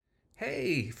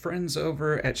Hey, friends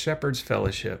over at Shepherd's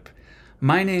Fellowship.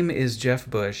 My name is Jeff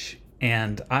Bush,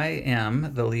 and I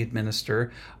am the lead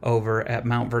minister over at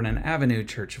Mount Vernon Avenue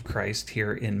Church of Christ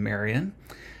here in Marion.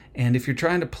 And if you're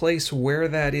trying to place where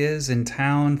that is in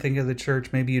town, think of the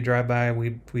church. Maybe you drive by.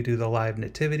 We do the live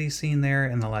nativity scene there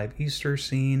and the live Easter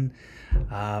scene.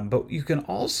 But you'll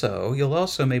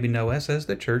also maybe know us as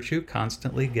the church who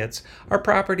constantly gets our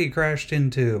property crashed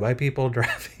into by people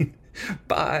driving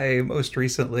by. Most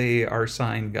recently, our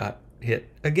sign got hit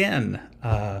again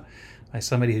by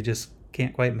somebody who just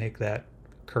can't quite make that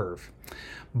curve.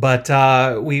 But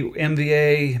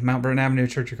MVA, Mount Vernon Avenue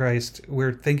Church of Christ,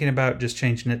 we're thinking about just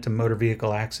changing it to Motor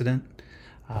Vehicle Accident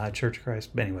Church of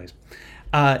Christ. But anyways,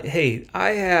 hey, I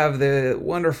have the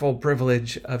wonderful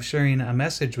privilege of sharing a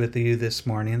message with you this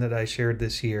morning that I shared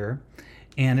this year.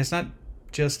 And it's not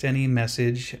just any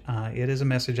message. It is a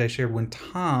message I shared when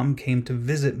Tom came to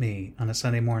visit me on a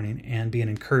Sunday morning and be an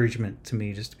encouragement to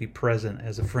me, just to be present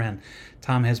as a friend.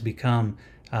 Tom has become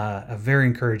a very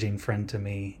encouraging friend to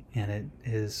me, and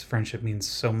his friendship means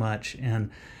so much.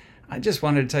 And I just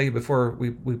wanted to tell you before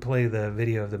we play the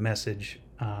video of the message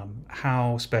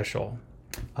how special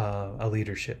a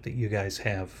leadership that you guys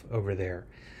have over there.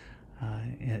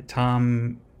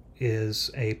 Tom is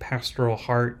a pastoral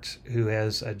heart who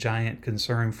has a giant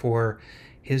concern for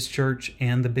his church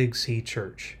and the Big C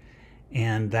Church.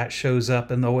 And that shows up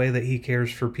in the way that he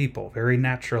cares for people very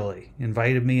naturally.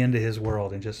 Invited me into his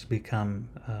world and just become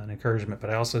an encouragement. But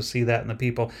I also see that in the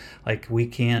people. Like, we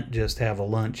can't just have a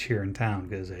lunch here in town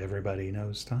because everybody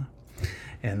knows Tom.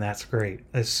 And that's great.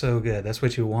 That's so good. That's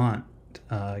what you want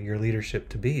your leadership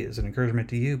to be, is an encouragement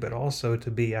to you, but also to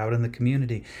be out in the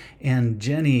community. And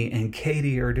Jenny and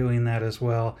Katie are doing that as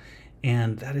well.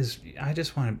 And that is,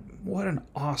 what an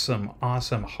awesome,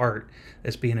 awesome heart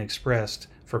that's being expressed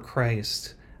for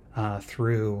Christ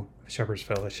through Shepherd's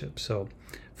Fellowship. So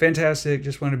fantastic.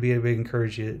 Just want to be a big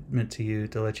encouragement to you,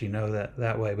 to let you know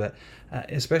that way. But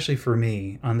especially for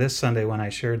me, on this Sunday when I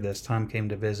shared this, Tom came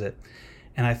to visit,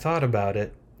 and I thought about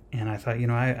it, and I thought,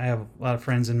 I have a lot of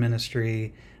friends in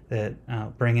ministry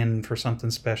that bring in for something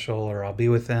special, or I'll be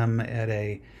with them at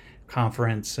a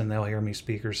conference and they'll hear me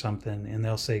speak or something, and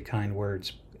they'll say kind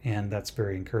words, and that's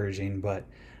very encouraging. But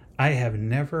I have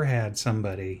never had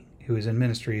somebody who is in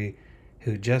ministry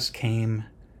who just came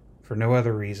for no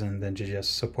other reason than to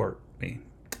just support me.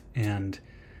 And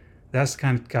that's the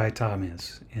kind of guy Tom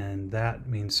is, and that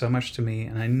means so much to me,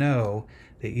 and I know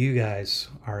that you guys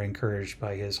are encouraged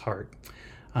by his heart.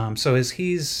 So as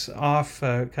he's off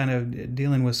kind of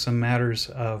dealing with some matters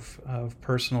of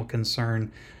personal concern,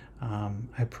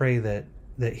 I pray that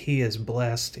he is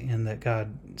blessed and that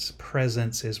God's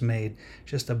presence is made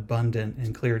just abundant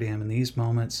and clear to him in these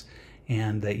moments,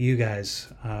 and that you guys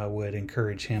would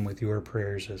encourage him with your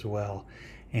prayers as well.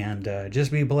 And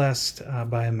just be blessed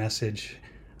by a message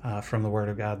from the Word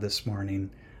of God this morning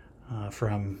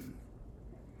from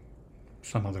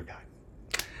some other guy.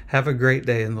 Have a great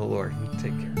day in the Lord.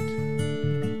 Take care.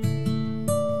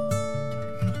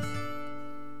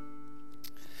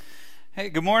 Hey,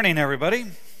 good morning, everybody.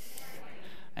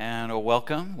 And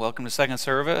welcome to second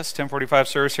service, 10:45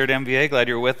 service here at MVA. Glad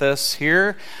you're with us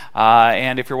here.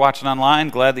 And if you're watching online,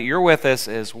 glad that you're with us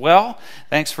as well.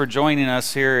 Thanks for joining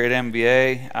us here at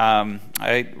MVA.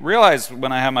 I realized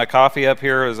when I had my coffee up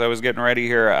here as I was getting ready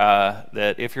here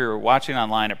that if you're watching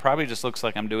online, it probably just looks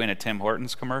like I'm doing a Tim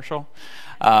Hortons commercial.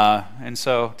 And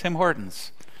so, Tim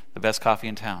Hortons, the best coffee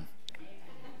in town.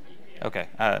 Okay,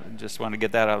 just want to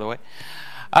get that out of the way.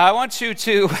 I want you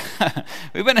to,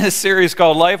 we've been in a series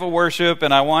called Life of Worship,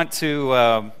 and I want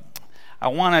to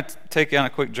take you on a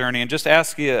quick journey and just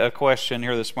ask you a question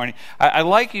here this morning. I'd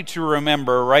like you to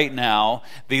remember right now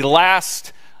the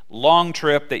last long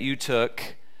trip that you took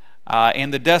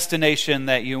and the destination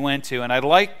that you went to, and I'd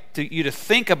like you to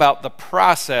think about the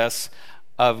process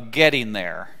of getting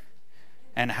there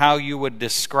and how you would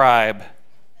describe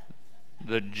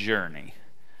the journey.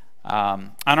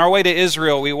 On our way to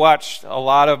Israel, we watched a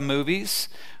lot of movies.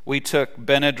 We took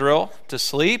Benadryl to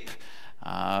sleep.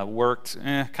 Worked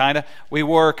kind of. We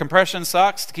wore compression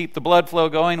socks to keep the blood flow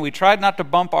going. We tried not to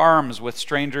bump arms with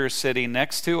strangers sitting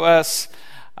next to us.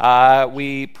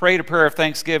 We prayed a prayer of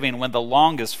thanksgiving when the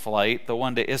longest flight, the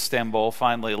one to Istanbul,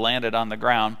 finally landed on the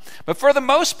ground. But for the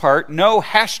most part, no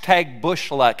hashtag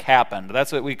bush luck happened.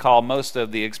 That's what we call most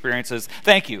of the experiences.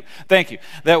 Thank you,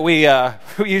 that we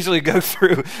usually go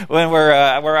through when we're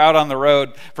out on the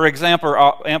road. For example,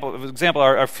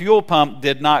 our fuel pump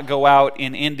did not go out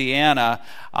in Indiana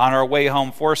on our way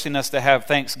home, forcing us to have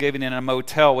Thanksgiving in a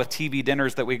motel with TV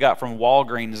dinners that we got from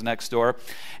Walgreens next door.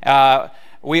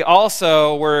 We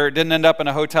also didn't end up in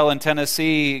a hotel in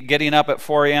Tennessee getting up at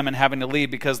 4 a.m. and having to leave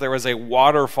because there was a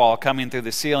waterfall coming through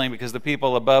the ceiling because the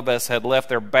people above us had left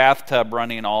their bathtub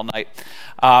running all night.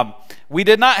 We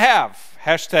did not have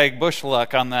 #bush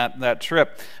luck on that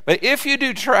trip. But if you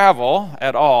do travel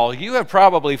at all, you have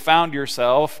probably found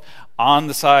yourself on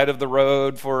the side of the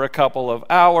road for a couple of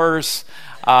hours.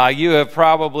 You have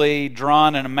probably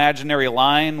drawn an imaginary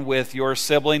line with your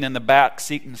sibling in the back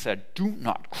seat and said, "Do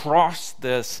not cross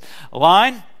this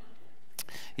line."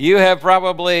 You have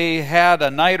probably had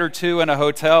a night or two in a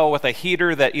hotel with a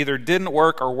heater that either didn't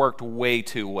work or worked way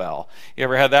too well. You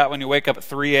ever had that when you wake up at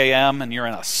 3 a.m. and you're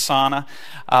in a sauna?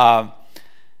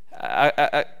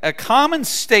 A common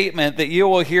statement that you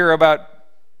will hear about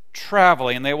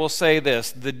traveling, they will say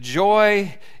this: the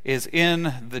joy is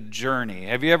in the journey.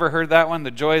 Have you ever heard that one?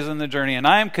 The joy is in the journey. And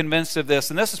I am convinced of this,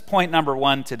 and this is point number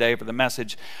 1 today for the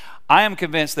message. I am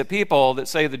convinced that people that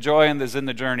say the joy is in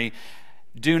the journey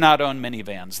do not own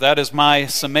minivans. That is my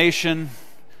summation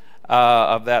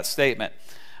of that statement.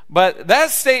 But that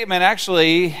statement,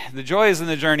 actually, the joy is in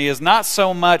the journey, is not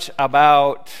so much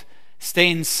about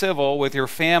staying civil with your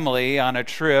family on a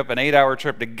trip, an 8-hour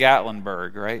trip to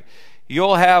Gatlinburg, right?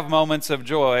 You'll have moments of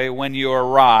joy when you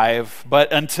arrive,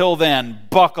 but until then,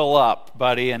 buckle up,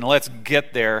 buddy, and let's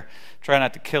get there. Try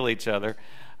not to kill each other.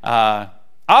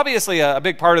 Obviously, a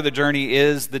big part of the journey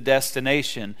is the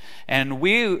destination, and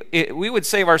we would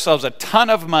save ourselves a ton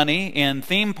of money in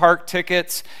theme park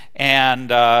tickets and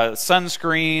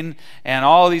sunscreen and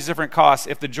all these different costs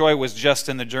if the joy was just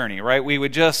in the journey, right? We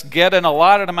would just get an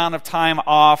allotted amount of time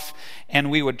off, and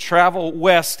we would travel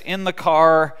west in the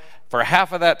car for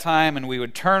half of that time, and we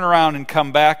would turn around and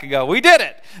come back and go, "We did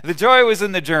it! The joy was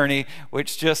in the journey,"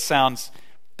 which just sounds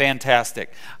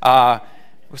fantastic.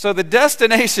 So the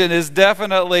destination is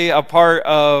definitely a part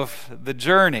of the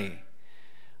journey.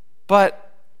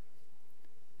 But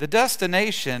the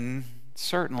destination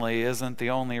certainly isn't the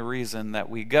only reason that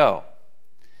we go.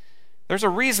 There's a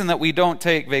reason that we don't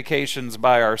take vacations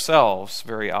by ourselves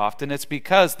very often. It's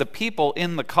because the people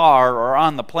in the car or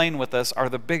on the plane with us are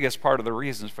the biggest part of the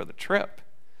reasons for the trip.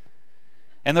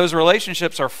 And those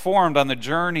relationships are formed on the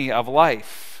journey of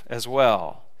life as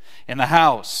well. In the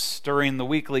house, during the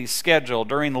weekly schedule,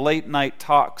 during late night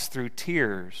talks through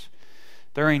tears,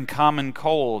 during common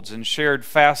colds and shared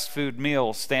fast food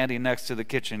meals standing next to the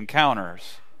kitchen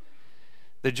counters.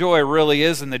 The joy really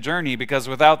is in the journey, because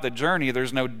without the journey,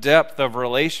 there's no depth of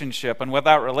relationship. And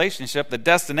without relationship, the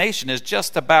destination is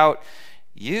just about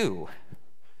you.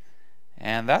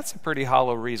 And that's a pretty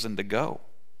hollow reason to go.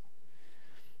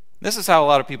 This is how a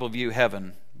lot of people view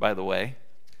heaven, by the way.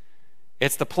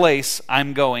 It's the place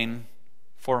I'm going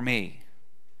for me.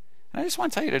 And I just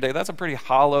want to tell you today, that's a pretty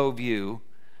hollow view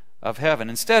of heaven.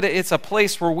 Instead, it's a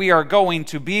place where we are going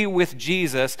to be with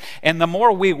Jesus, and the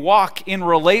more we walk in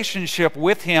relationship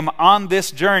with Him on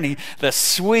this journey, the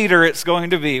sweeter it's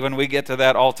going to be when we get to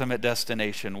that ultimate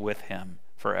destination with Him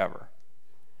forever.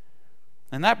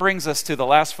 And that brings us to the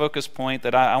last focus point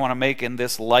that I want to make in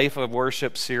this Life of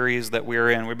Worship series that we're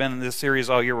in. We've been in this series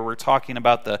all year where we're talking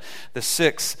about the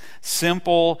 6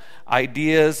 simple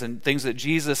ideas and things that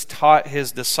Jesus taught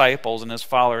His disciples and His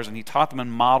followers, and He taught them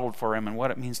and modeled for Him and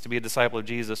what it means to be a disciple of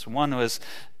Jesus. One was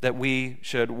that we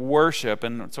should worship,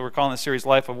 and so we're calling this series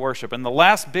Life of Worship. And the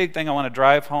last big thing I want to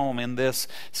drive home in this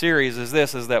series is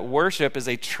that worship is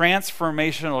a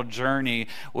transformational journey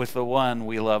with the one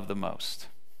we love the most.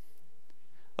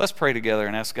 Let's pray together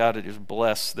and ask God to just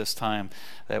bless this time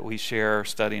that we share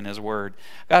studying His Word.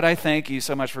 God, I thank You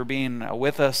so much for being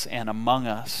with us and among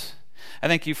us. I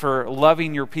thank You for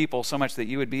loving Your people so much that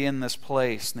You would be in this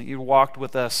place and that You walked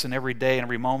with us in every day and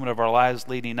every moment of our lives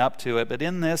leading up to it. But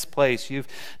in this place, You've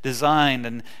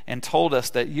designed and told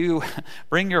us that You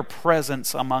bring Your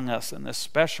presence among us in this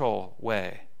special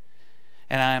way.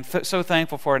 And I am so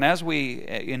thankful for it. And as we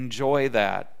enjoy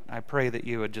that, I pray that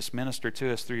You would just minister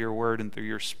to us through Your Word and through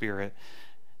Your Spirit.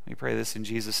 We pray this in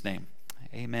Jesus' name.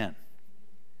 Amen.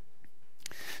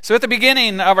 So at the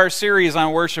beginning of our series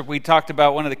on worship, we talked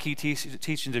about one of the key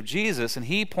teachings of Jesus, and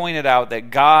He pointed out that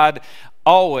God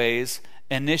always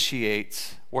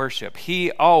initiates worship.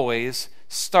 He always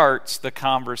starts the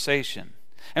conversation.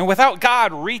 And without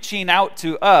God reaching out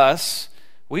to us,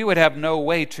 we would have no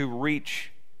way to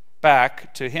reach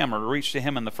back to Him, or reach to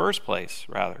Him in the first place,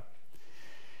 rather.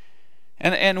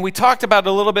 And we talked about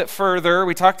a little bit further,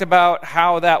 we talked about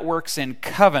how that works in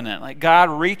covenant. Like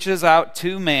God reaches out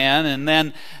to man, and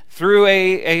then through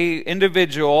a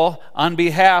individual, on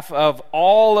behalf of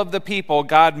all of the people,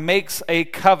 God makes a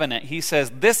covenant. He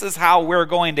says, this is how we're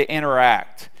going to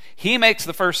interact. He makes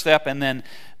the first step, and then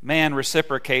man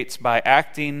reciprocates by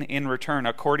acting in return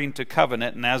according to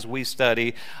covenant, and as we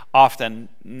study, often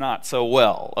not so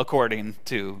well according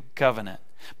to covenant.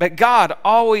 But God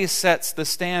always sets the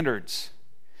standards.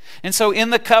 And so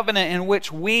in the covenant in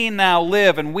which we now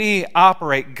live and we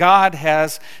operate, God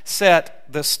has set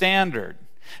the standard.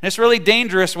 And it's really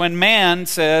dangerous when man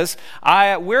says,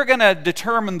 we're going to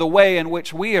determine the way in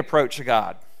which we approach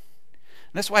God.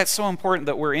 And that's why it's so important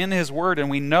that we're in His Word and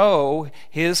we know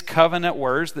His covenant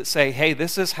words that say, hey,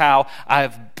 this is how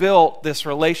I've built this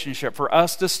relationship for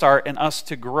us to start and us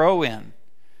to grow in.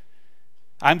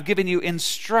 I'm giving you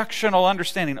instructional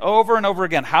understanding over and over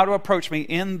again how to approach me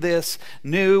in this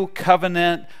new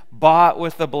covenant bought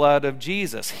with the blood of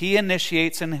Jesus. He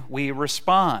initiates and we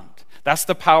respond. That's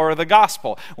the power of the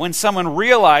gospel. When someone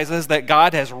realizes that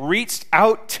God has reached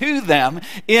out to them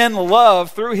in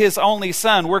love through His only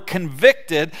Son, we're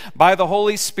convicted by the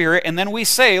Holy Spirit, and then we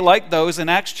say, like those in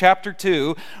Acts chapter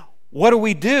 2, what do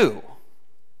we do?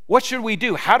 What should we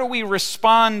do? How do we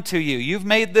respond to you? You've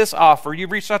made this offer.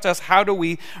 You've reached out to us. How do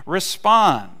we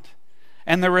respond?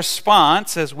 And the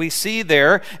response, as we see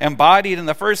there, embodied in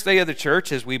the first day of the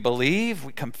church, is we believe,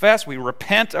 we confess, we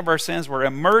repent of our sins, we're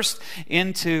immersed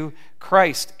into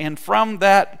Christ. And from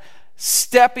that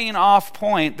stepping off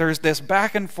point, there's this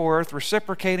back and forth,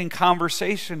 reciprocating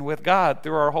conversation with God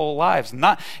through our whole lives.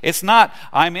 It's not,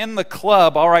 I'm in the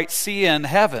club, all right, see you in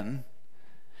heaven.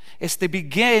 It's the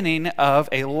beginning of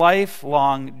a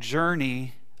lifelong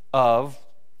journey of,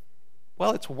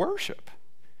 well, it's worship.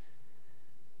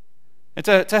 And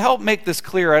to help make this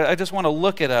clear, I just want to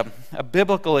look at a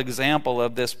biblical example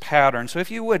of this pattern. So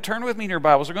if you would, turn with me in your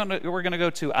Bibles. We're going to go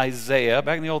to Isaiah,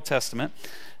 back in the Old Testament.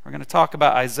 We're going to talk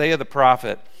about Isaiah the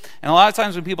prophet. And a lot of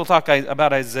times when people talk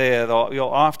about Isaiah, you'll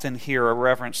often hear a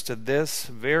reference to this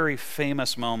very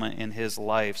famous moment in his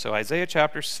life. So Isaiah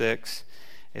chapter 6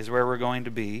 is where we're going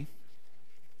to be.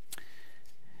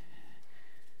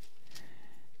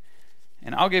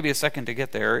 And I'll give you a second to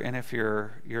get there. And if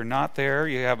you're not there,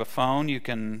 you have a phone, you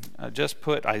can just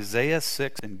put Isaiah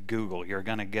 6 in Google. You're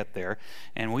going to get there.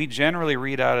 And we generally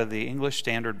read out of the English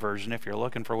Standard Version if you're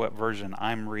looking for what version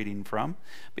I'm reading from.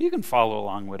 But you can follow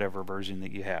along whatever version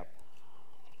that you have.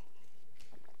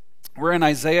 We're in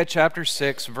Isaiah chapter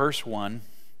 6, verse 1.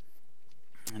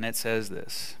 And it says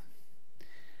this.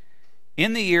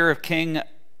 In the year of King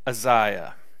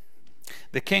Uzziah,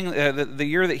 the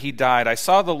year that he died, I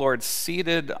saw the Lord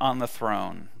seated on the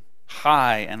throne,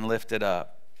 high and lifted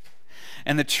up.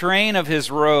 And the train of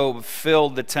his robe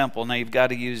filled the temple. Now you've got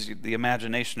to use the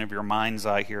imagination of your mind's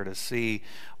eye here to see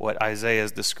what Isaiah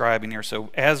is describing here.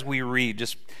 So as we read,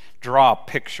 just draw a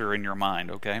picture in your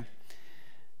mind, okay?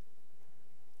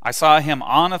 I saw him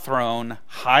on a throne,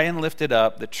 high and lifted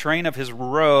up. The train of his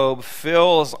robe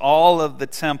fills all of the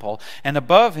temple. And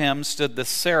above him stood the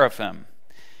seraphim.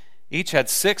 Each had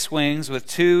 6 wings. With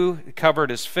 2 he covered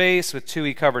his face, with 2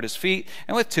 he covered his feet,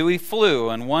 and with 2 he flew.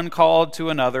 And one called to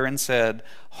another and said,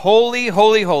 Holy,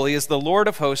 holy, holy is the Lord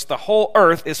of hosts. The whole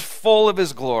earth is full of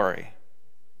his glory.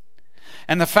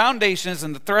 And the foundations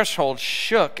and the threshold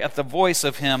shook at the voice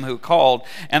of him who called,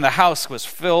 and the house was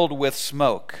filled with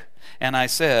smoke. And I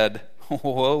said,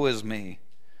 Woe is me,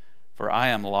 for I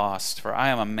am lost, for I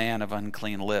am a man of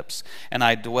unclean lips, and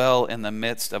I dwell in the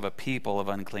midst of a people of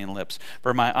unclean lips.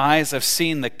 For my eyes have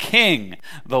seen the King,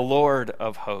 the Lord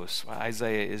of hosts.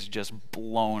 Isaiah is just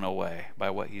blown away by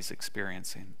what he's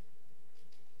experiencing.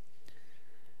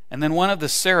 And then one of the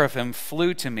seraphim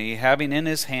flew to me, having in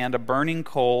his hand a burning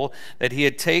coal that he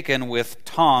had taken with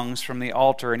tongs from the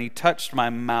altar, and he touched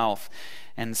my mouth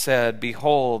and said,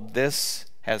 Behold, this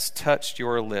has touched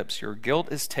your lips. Your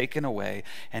guilt is taken away,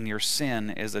 and your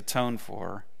sin is atoned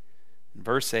for.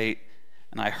 Verse 8,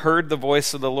 And I heard the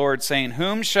voice of the Lord saying,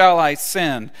 Whom shall I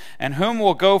send, and whom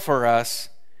will go for us?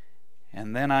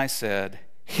 And then I said,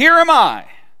 Here am I,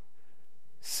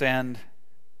 send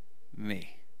me.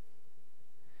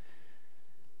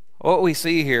 What we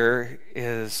see here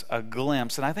is a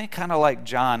glimpse, and I think kind of like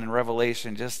John in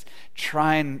Revelation, just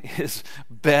trying his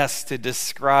best to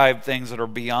describe things that are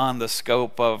beyond the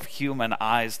scope of human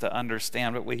eyes to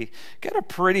understand. But we get a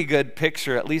pretty good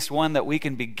picture, at least one that we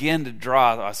can begin to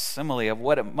draw a simile of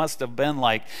what it must have been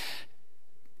like.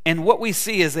 And what we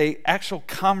see is an actual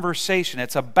conversation.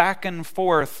 It's a back and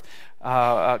forth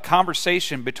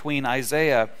conversation between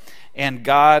Isaiah and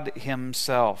God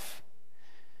himself.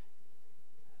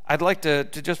 I'd like to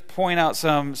just point out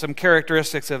some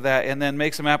characteristics of that and then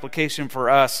make some application for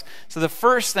us. So the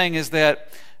first thing is that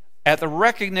at the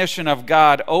recognition of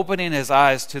God opening his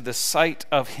eyes to the sight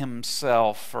of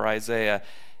himself for Isaiah,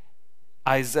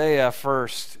 Isaiah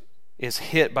first is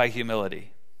hit by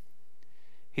humility.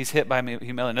 He's hit by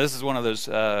humility. Now, this is one of those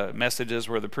messages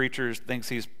where the preacher thinks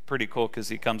he's pretty cool because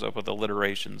he comes up with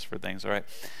alliterations for things, all right?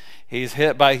 He's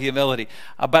hit by humility.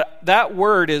 But that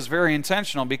word is very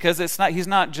intentional because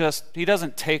he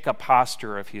doesn't take a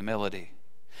posture of humility.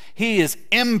 He is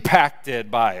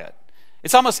impacted by it.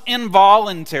 It's almost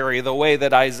involuntary the way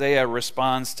that Isaiah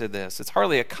responds to this. It's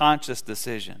hardly a conscious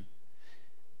decision.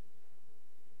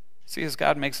 See, as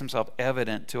God makes himself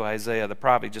evident to Isaiah, the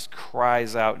prophet just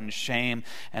cries out in shame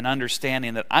and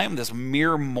understanding that I am this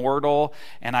mere mortal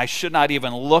and I should not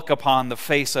even look upon the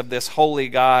face of this holy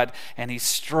God. And he's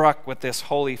struck with this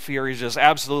holy fear. He's just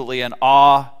absolutely in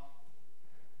awe.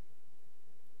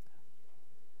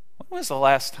 When was the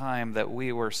last time that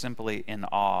we were simply in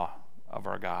awe of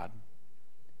our God?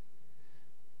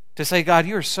 To say, God,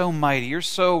 you are so mighty, you're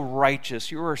so righteous,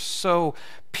 you are so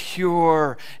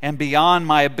pure and beyond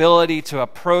my ability to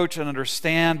approach and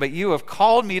understand, but you have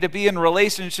called me to be in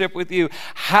relationship with you.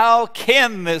 How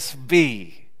can this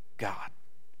be, God?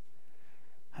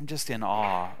 I'm just in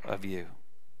awe of you.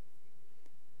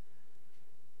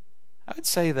 I would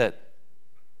say that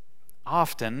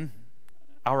often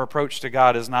our approach to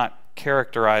God is not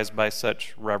characterized by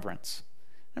such reverence.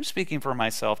 I'm speaking for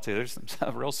myself too. There's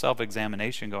some real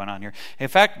self-examination going on here. In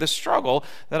fact, the struggle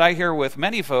that I hear with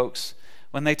many folks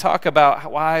when they talk about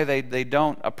why they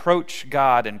don't approach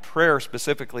God in prayer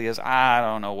specifically is, I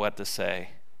don't know what to say.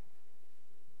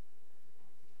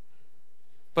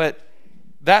 But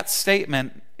that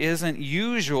statement isn't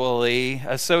usually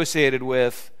associated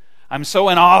with, I'm so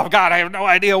in awe of God, I have no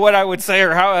idea what I would say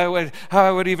or how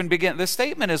I would even begin. This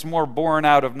statement is more born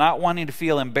out of not wanting to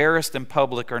feel embarrassed in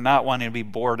public or not wanting to be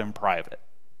bored in private.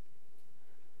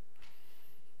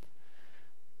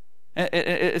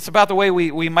 It's about the way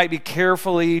we might be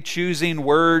carefully choosing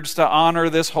words to honor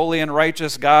this holy and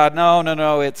righteous God.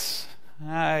 No, it's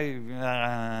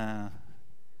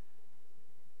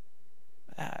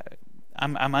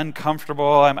I'm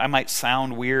uncomfortable. I might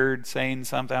sound weird saying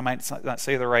something. I might not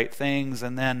say the right things.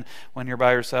 And then when you're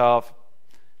by yourself,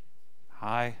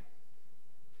 hi.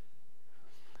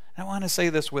 I want to say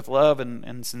this with love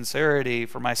and sincerity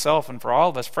for myself and for all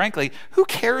of us. Frankly, who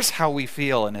cares how we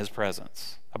feel in his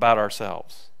presence about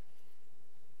ourselves?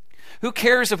 Who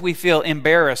cares if we feel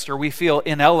embarrassed or we feel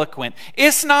ineloquent?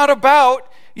 It's not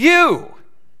about you.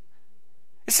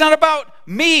 It's not about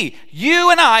me.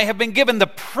 You and I have been given the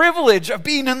privilege of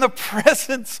being in the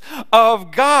presence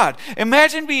of God.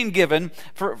 Imagine being given,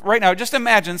 for right now, just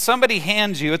imagine somebody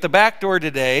hands you at the back door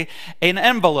today an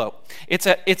envelope. It's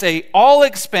a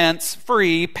all-expense,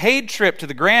 free, paid trip to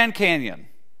the Grand Canyon,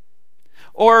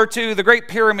 or to the Great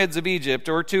Pyramids of Egypt,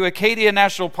 or to Acadia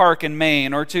National Park in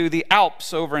Maine, or to the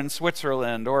Alps over in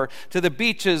Switzerland, or to the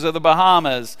beaches of the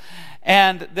Bahamas.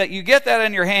 And that you get that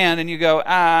in your hand and you go,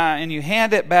 and you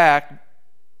hand it back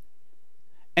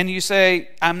and you say,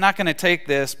 I'm not going to take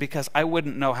this because I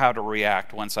wouldn't know how to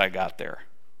react once I got there.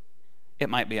 It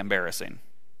might be embarrassing.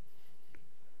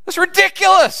 That's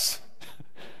ridiculous.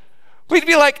 We'd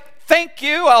be like, thank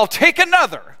you, I'll take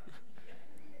another.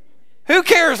 Who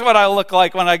cares what I look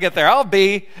like when I get there? I'll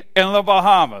be in the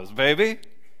Bahamas, baby.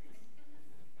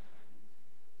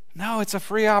 No, it's a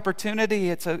free opportunity.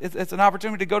 It's an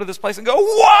opportunity to go to this place and go,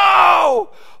 whoa,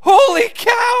 holy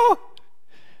cow.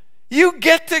 You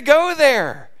get to go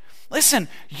there. Listen,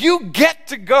 you get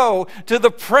to go to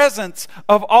the presence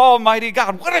of Almighty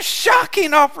God. What a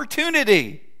shocking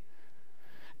opportunity.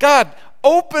 God,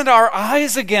 open our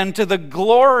eyes again to the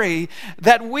glory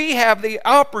that we have the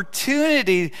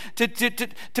opportunity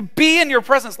to be in your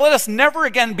presence. Let us never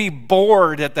again be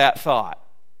bored at that thought.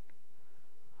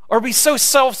 Or be so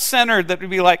self-centered that we'd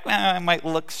be like, I might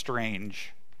look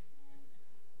strange.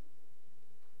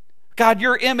 God,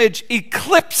 your image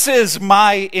eclipses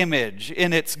my image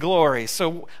in its glory.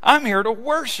 So I'm here to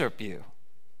worship you.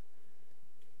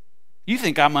 You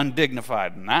think I'm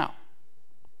undignified now.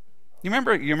 You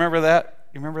remember that?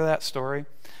 You remember that story?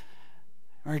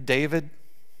 Remember David?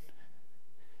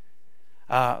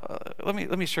 Let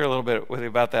me share a little bit with you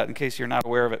about that in case you're not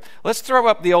aware of it. Let's throw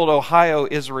up the old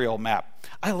Ohio-Israel map.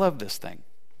 I love this thing.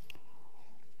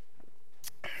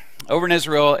 Over in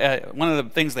Israel, one of the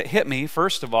things that hit me,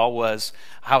 first of all, was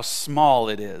how small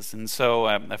it is. And so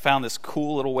I found this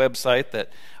cool little website that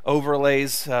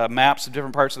overlays maps of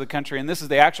different parts of the country. And this is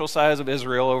the actual size of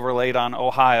Israel overlaid on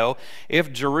Ohio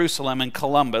if Jerusalem and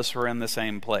Columbus were in the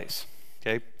same place.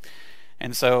 Okay?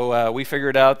 And so we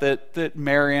figured out that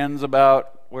Marion's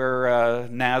about where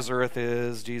Nazareth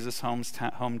is, Jesus'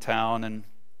 hometown, and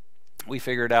we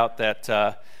figured out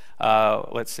that,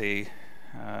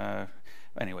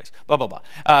 Anyways, blah, blah,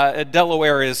 blah.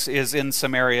 Delaware is in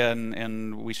Samaria,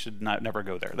 and we should never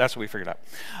go there. That's what we figured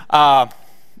out.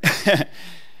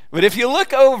 But if you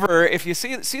look over, if you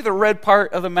see the red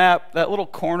part of the map, that little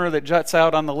corner that juts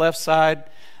out on the left side,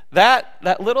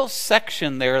 that little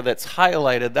section there that's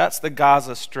highlighted, that's the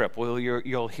Gaza Strip. Well,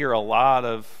 you'll hear a lot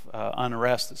of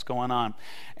unrest that's going on.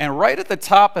 And right at the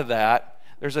top of that,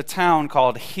 there's a town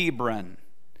called Hebron.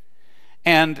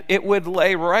 And it would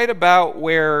lay right about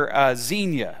where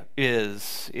Xenia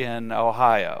is in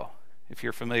Ohio, if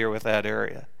you're familiar with that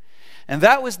area. And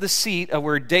that was the seat of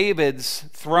where David's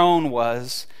throne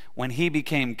was when he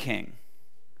became king.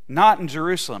 Not in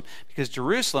Jerusalem, because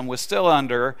Jerusalem was still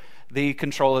under the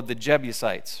control of the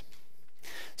Jebusites.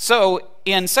 So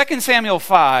in 2 Samuel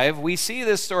 5, we see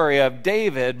this story of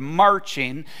David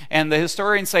marching, and the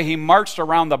historians say he marched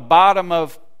around the bottom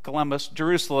of Columbus,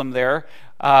 Jerusalem there,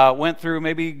 went through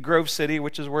maybe Grove City,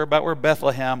 which is about where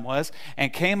Bethlehem was,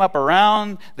 and came up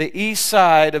around the east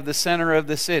side of the center of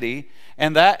the city.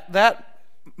 And that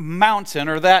mountain,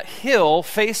 or that hill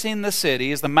facing the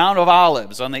city, is the Mount of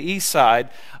Olives on the east side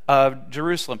of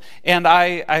Jerusalem. And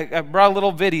I brought a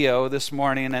little video this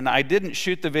morning, and I didn't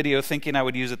shoot the video thinking I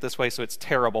would use it this way, so it's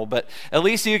terrible, but at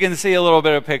least you can see a little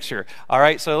bit of picture. All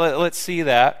right, so let's see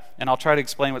that, and I'll try to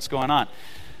explain what's going on.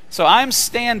 So I'm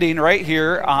standing right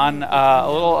here on a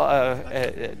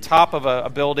little top of a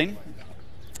building,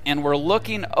 and we're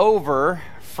looking over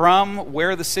from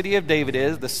where the city of David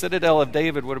is, the citadel of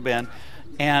David would have been,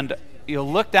 and you'll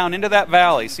look down into that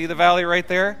valley. See the valley right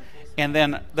there? And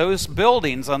then those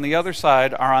buildings on the other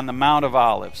side are on the Mount of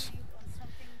Olives.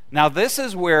 Now this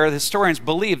is where the historians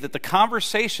believe that the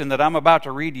conversation that I'm about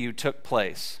to read to you took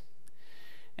place.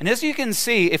 And as you can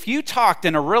see, if you talked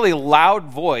in a really loud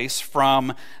voice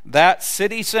from that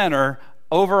city center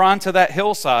over onto that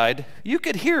hillside, you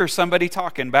could hear somebody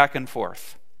talking back and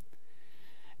forth.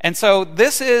 And so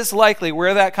this is likely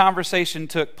where that conversation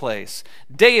took place.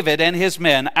 David and his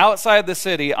men outside the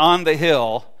city on the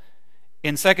hill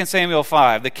in 2 Samuel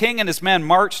 5. The king and his men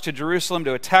marched to Jerusalem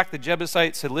to attack the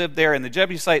Jebusites who lived there, and the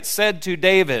Jebusites said to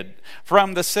David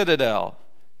from the citadel,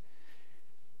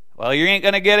 "Well, you ain't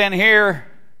going to get in here.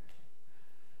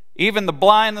 Even the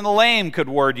blind and the lame could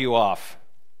ward you off."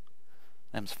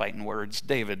 Them's fighting words.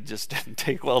 David just didn't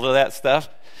take well to that stuff.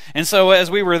 And so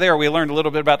as we were there, we learned a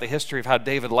little bit about the history of how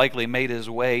David likely made his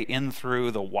way in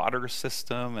through the water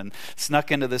system and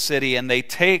snuck into the city, and they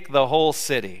take the whole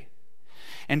city.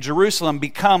 And Jerusalem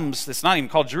becomes, it's not even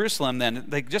called Jerusalem then,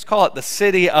 they just call it the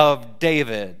city of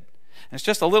David. And it's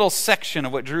just a little section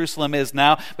of what Jerusalem is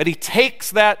now, but he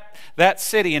takes that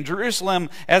city, and Jerusalem,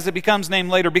 as it becomes named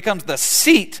later, becomes the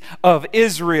seat of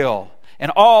Israel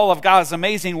and all of God's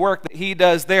amazing work that he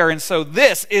does there. And so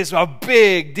this is a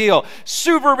big deal.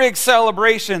 Super big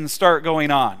celebrations start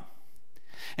going on.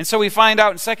 And so we find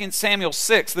out in 2 Samuel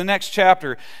 6, the next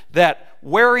chapter, that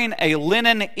wearing a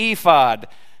linen ephod,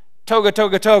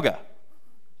 toga,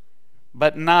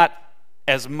 but not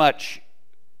as much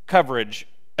coverage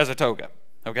as a toga,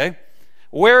 okay?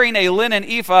 Wearing a linen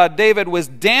ephod, David was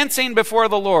dancing before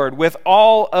the Lord with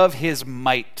all of his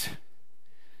might.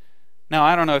 Now,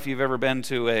 I don't know if you've ever been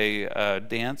to a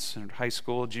dance, high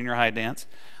school, junior high dance,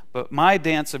 but my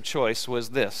dance of choice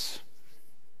was this.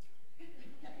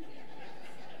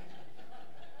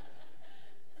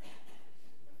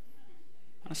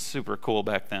 I was super cool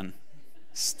back then.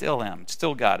 Still am.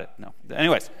 Still got it. No.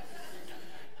 Anyways.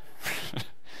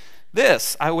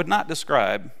 This I would not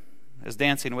describe as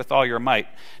dancing with all your might.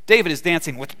 David is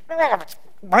dancing with all of his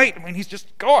might. I mean, he's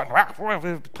just going.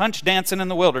 Punch dancing in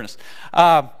the wilderness.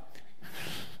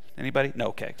 Anybody? No,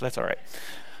 okay. That's all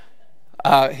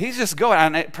right. He's just going.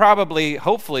 And it probably,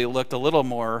 hopefully, looked a little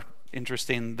more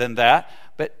interesting than that.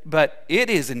 But it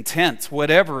is intense,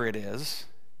 whatever it is.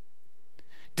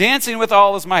 Dancing with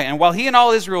all his might. And while he and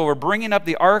all Israel were bringing up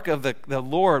the ark of the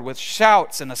Lord with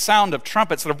shouts and a sound of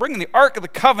trumpets, they're bringing the ark of the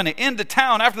covenant into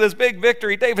town after this big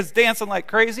victory, David's dancing like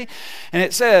crazy. And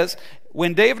it says,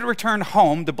 when David returned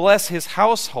home to bless his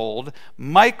household,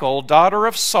 Michal, daughter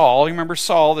of Saul, you remember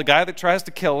Saul, the guy that tries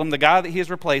to kill him, the guy that he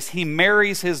has replaced, he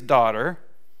marries his daughter.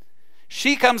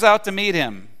 She comes out to meet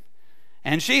him.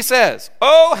 And she says,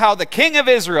 "Oh, how the king of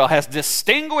Israel has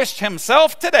distinguished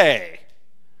himself today,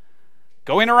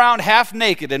 going around half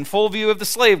naked in full view of the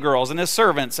slave girls and his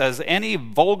servants as any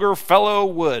vulgar fellow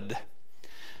would.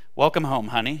 Welcome home,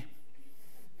 honey.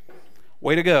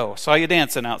 Way to go. Saw you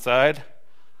dancing outside.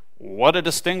 What a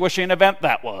distinguishing event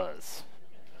that was."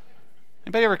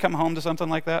 Anybody ever come home to something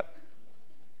like that?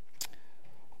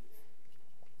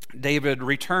 David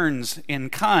returns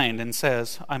in kind and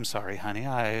says, "I'm sorry, honey.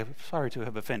 I'm sorry to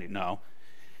have offended." No.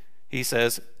 He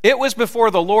says, "It was before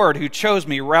the Lord who chose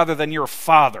me rather than your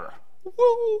father."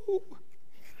 Woo!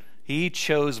 He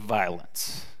chose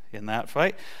violence in that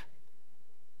fight.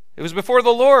 "It was before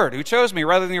the Lord who chose me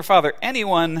rather than your father.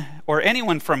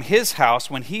 Anyone from his house,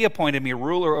 when he appointed me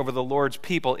ruler over the Lord's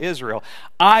people, Israel,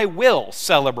 I will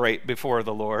celebrate before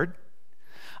the Lord.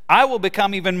 I will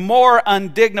become even more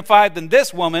undignified than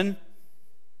this woman."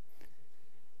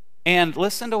 And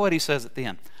listen to what he says at the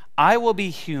end. "I will be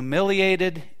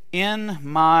humiliated in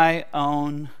my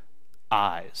own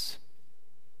eyes."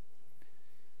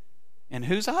 In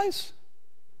whose eyes?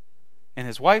 In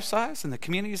his wife's eyes? In the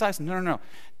community's eyes? No.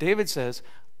 David says,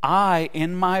 I,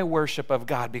 in my worship of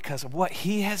God, because of what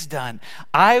he has done,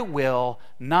 I will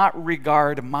not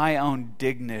regard my own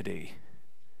dignity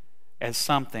as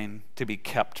something to be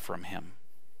kept from him.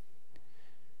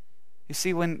 You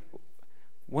see, when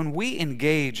we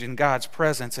engage in God's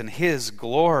presence and his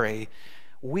glory,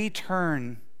 we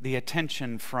turn the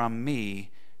attention from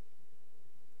me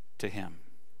to him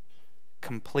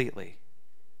completely.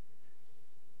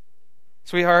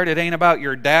 Sweetheart, it ain't about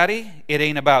your daddy, it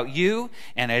ain't about you,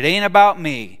 and it ain't about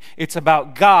me. It's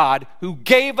about God who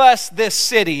gave us this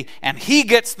city, and he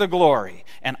gets the glory,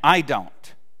 and I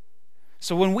don't.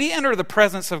 So when we enter the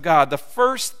presence of God, the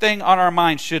first thing on our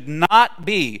mind should not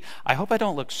be, I hope I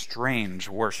don't look strange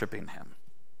worshiping him.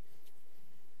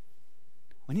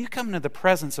 When you come into the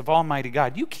presence of Almighty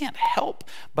God, you can't help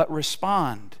but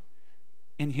respond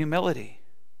in humility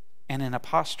and in a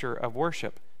posture of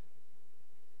worship.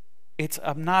 It's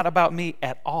not about me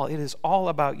at all. It is all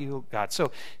about you, God.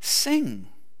 So sing.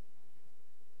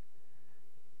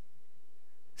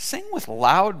 Sing with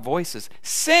loud voices.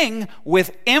 Sing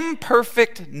with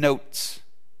imperfect notes.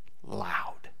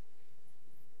 Loud.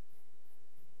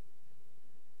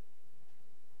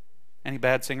 Any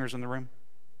bad singers in the room?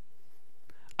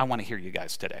 I want to hear you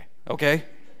guys today, okay?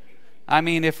 I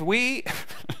mean, if we...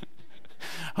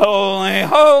 holy,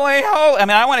 holy, holy. I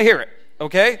mean, I want to hear it,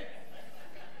 okay?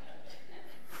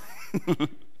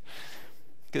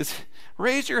 Because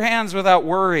raise your hands without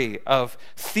worry of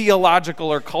theological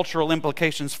or cultural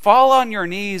implications. Fall on your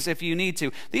knees if you need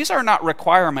to. These are not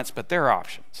requirements, but they're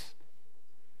options.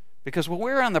 Because when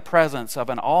we're in the presence of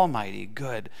an almighty,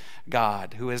 good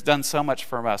God who has done so much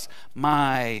for us,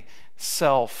 my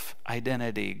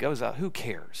self-identity goes out. Who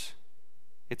cares?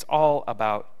 It's all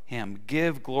about him.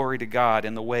 Give glory to God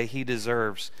in the way he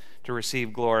deserves to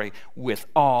receive glory with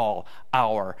all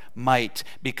our might,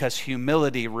 because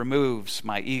humility removes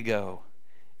my ego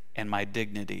and my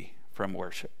dignity from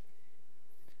worship.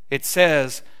 It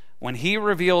says, when he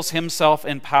reveals himself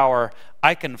in power,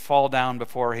 I can fall down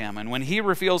before him. And when he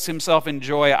reveals himself in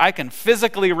joy, I can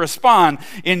physically respond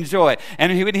in joy.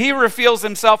 And when he reveals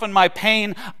himself in my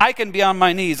pain, I can be on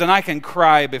my knees and I can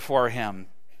cry before him.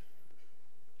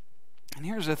 And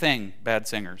here's the thing, bad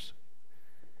singers.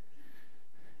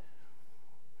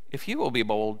 If you will be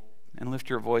bold and lift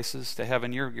your voices to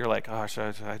heaven, you're like, gosh,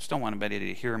 I just don't want anybody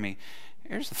to hear me.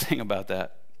 Here's the thing about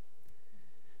that.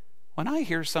 When I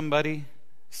hear somebody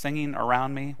singing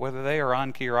around me, whether they are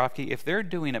on key or off key, if they're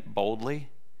doing it boldly,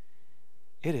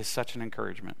 it is such an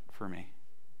encouragement for me.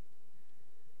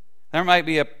 There might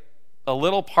be a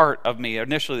little part of me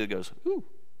initially that goes, ooh.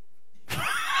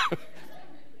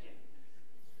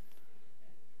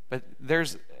 But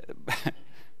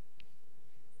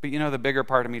you know, the bigger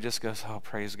part of me just goes, oh,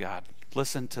 praise God.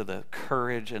 Listen to the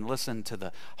courage and listen to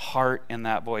the heart in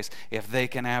that voice. If they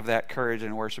can have that courage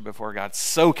and worship before God,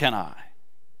 so can I.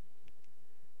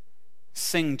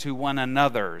 Sing to one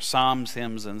another psalms,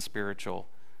 hymns, and spiritual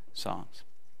songs.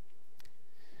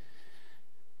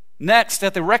 Next,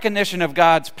 at the recognition of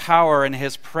God's power and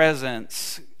his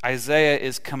presence, Isaiah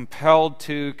is compelled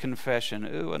to confession.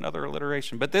 Ooh, another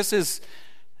alliteration. But this is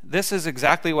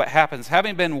exactly what happens.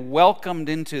 Having been welcomed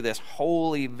into this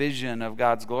holy vision of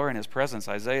God's glory and his presence,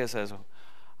 Isaiah says,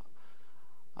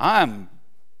 I'm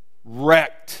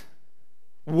wrecked.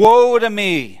 Woe to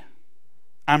me.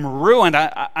 I'm ruined.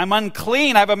 I'm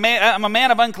unclean. I'm a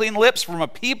man of unclean lips, from a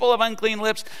people of unclean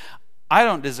lips. I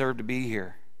don't deserve to be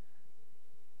here.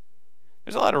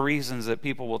 There's a lot of reasons that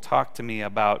people will talk to me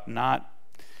about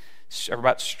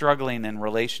struggling in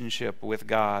relationship with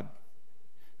God,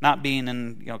 not being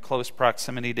in close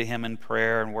proximity to him in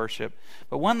prayer and worship.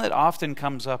 But one that often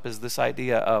comes up is this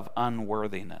idea of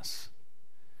unworthiness.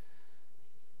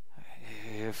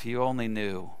 If you only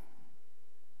knew.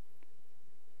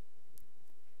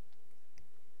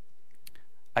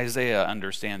 Isaiah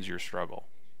understands your struggle.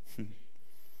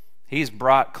 He's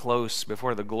brought close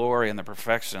before the glory and the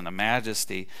perfection and the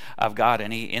majesty of God,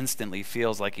 and he instantly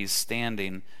feels like he's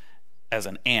standing as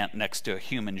an ant next to a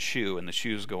human shoe and the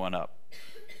shoe's going up.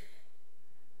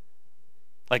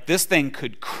 Like this thing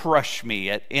could crush me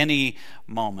at any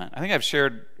moment. I think I've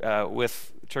shared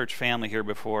with church family here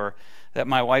before that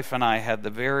my wife and I had the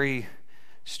very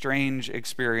strange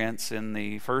experience in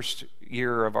the first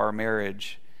year of our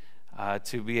marriage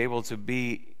to be able to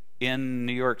be in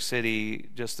New York City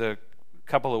just a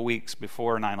couple of weeks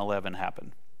before 9/11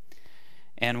 happened.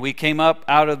 And we came up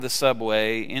out of the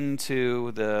subway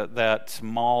into that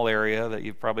mall area that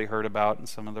you've probably heard about in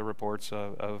some of the reports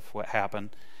of what happened.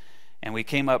 And we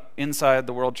came up inside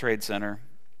the World Trade Center,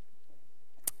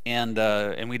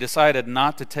 and we decided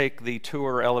not to take the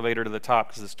tour elevator to the top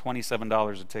because it's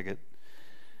 $27 a ticket.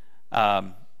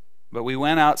 But we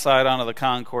went outside onto the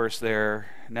concourse there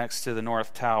next to the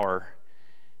North Tower,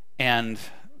 and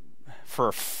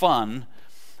for fun,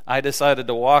 I decided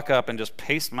to walk up and just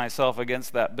paste myself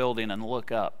against that building and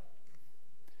look up.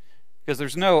 Because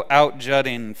there's no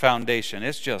out-jutting foundation.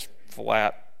 It's just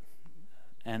flat.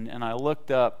 And I looked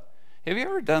up. Have you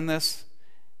ever done this?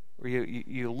 Where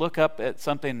you look up at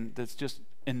something that's just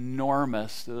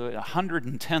enormous,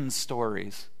 110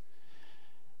 stories.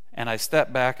 And I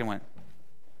stepped back and went,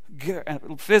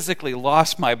 physically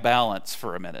lost my balance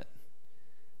for a minute.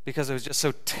 Because I was just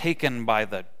so taken by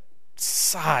the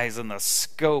size and the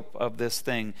scope of this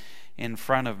thing in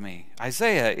front of me.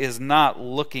 Isaiah is not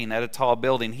looking at a tall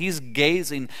building. He's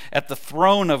gazing at the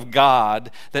throne of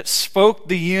God that spoke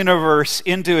the universe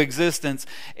into existence.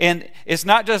 And it's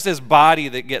not just his body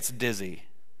that gets dizzy.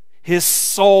 His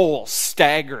soul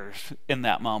staggers in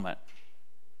that moment.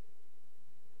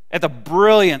 At the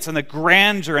brilliance and the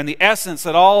grandeur and the essence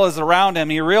that all is around him,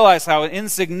 he realized how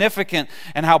insignificant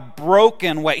and how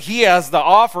broken what he has to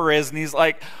offer is. And he's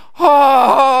like,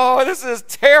 oh, this is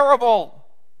terrible.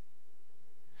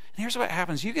 And here's what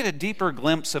happens. You get a deeper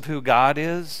glimpse of who God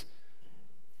is,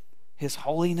 his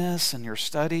holiness, and your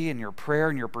study and your prayer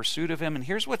and your pursuit of him. And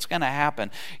here's what's going to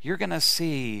happen. You're going to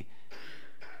see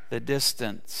the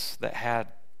distance that had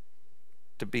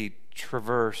to be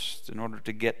traversed in order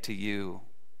to get to you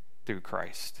through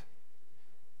Christ.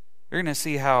 You're going to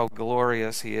see how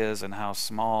glorious he is and how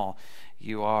small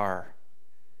you are.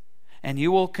 And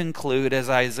you will conclude, as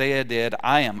Isaiah did,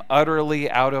 I am utterly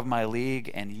out of my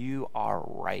league, and you are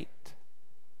right.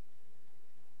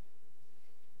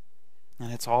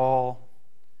 And it's all's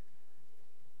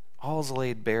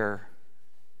laid bare.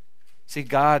 See,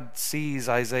 God sees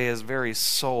Isaiah's very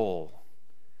soul.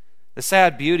 The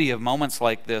sad beauty of moments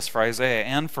like this for Isaiah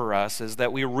and for us is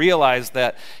that we realize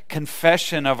that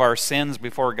confession of our sins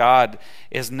before God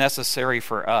is necessary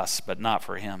for us, but not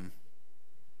for him.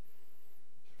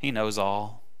 He knows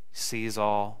all, sees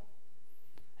all,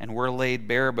 and we're laid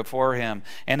bare before him.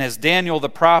 And as Daniel the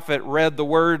prophet read the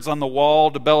words on the wall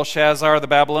to Belshazzar, the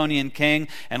Babylonian king,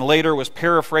 and later was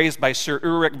paraphrased by Sir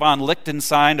Ulrich von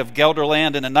Liechtenstein of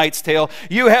Gelderland in A Knight's Tale,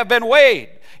 you have been weighed,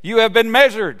 you have been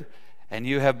measured, and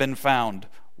you have been found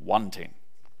wanting.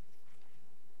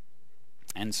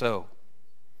 And so,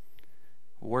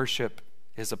 worship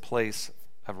is a place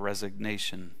of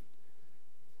resignation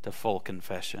to full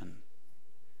confession.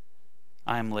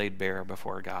 I am laid bare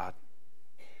before God.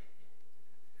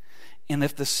 And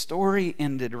if the story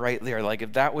ended right there, like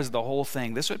if that was the whole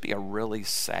thing, this would be a really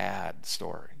sad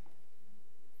story.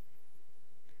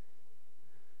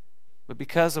 But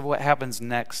because of what happens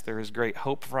next, there is great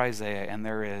hope for Isaiah, and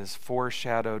there is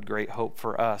foreshadowed great hope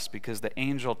for us, because the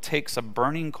angel takes a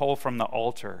burning coal from the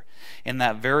altar in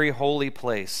that very holy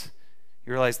place.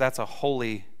 You realize that's a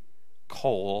holy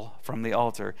coal from the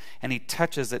altar, and he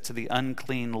touches it to the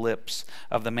unclean lips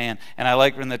of the man. And I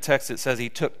like when the text it says he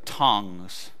took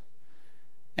tongs.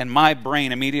 And my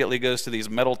brain immediately goes to these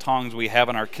metal tongs we have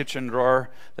in our kitchen drawer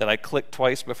that I click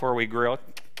twice before we grill.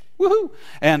 Woohoo!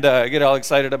 And get all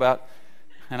excited about.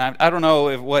 And I don't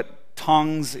know what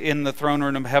tongues in the throne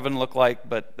room of heaven look like,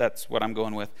 but that's what I'm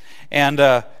going with.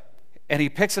 And he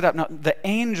picks it up. Now, the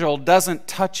angel doesn't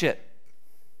touch it,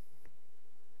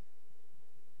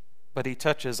 but he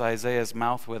touches Isaiah's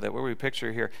mouth with it. What we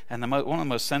picture here, and one of the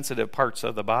most sensitive parts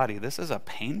of the body. This is a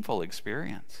painful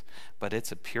experience, but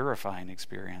it's a purifying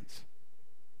experience.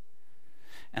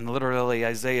 And literally,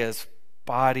 Isaiah's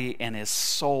body and his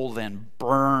soul then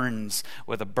burns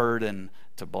with a burden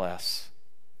to bless.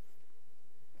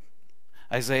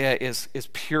 Isaiah is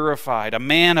purified, a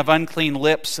man of unclean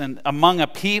lips, and among a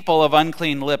people of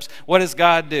unclean lips. What does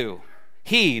God do?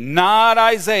 He, not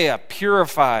Isaiah,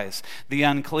 purifies the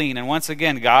unclean. And once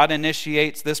again, God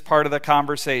initiates this part of the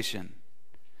conversation.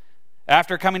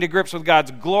 After coming to grips with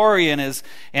God's glory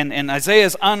and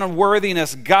Isaiah's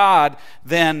unworthiness, God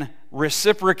then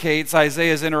reciprocates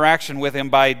Isaiah's interaction with him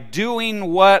by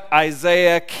doing what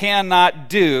Isaiah cannot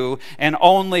do and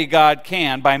only God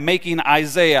can, by making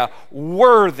Isaiah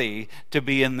worthy to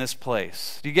be in this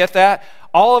place. Do you get that?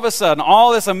 All of a sudden,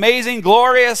 all this amazing,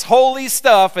 glorious, holy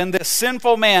stuff, and this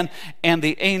sinful man, and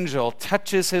the angel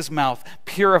touches his mouth,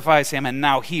 purifies him, and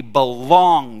now he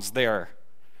belongs there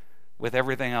with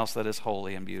everything else that is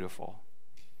holy and beautiful.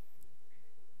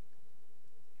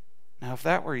 Now, if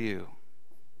that were you,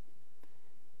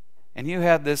 and you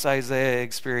had this Isaiah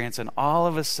experience, and all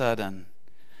of a sudden,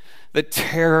 the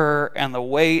terror and the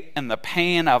weight and the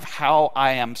pain of how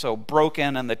I am so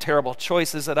broken and the terrible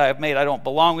choices that I have made, I don't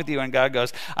belong with you, and God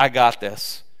goes, I got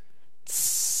this.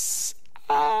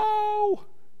 Ow!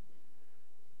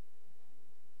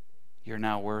 You're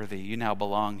now worthy. You now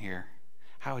belong here.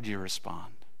 How would you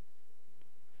respond?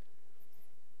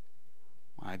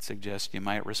 I'd suggest you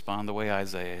might respond the way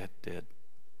Isaiah did.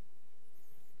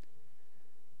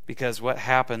 Because what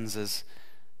happens is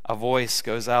a voice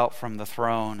goes out from the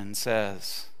throne and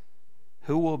says,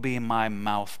 who will be my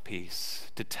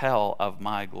mouthpiece to tell of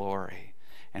my glory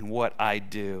and what I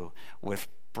do with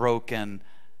broken,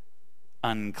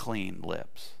 unclean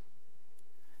lips?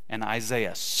 And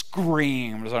Isaiah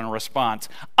screams in response,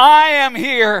 I am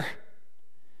here.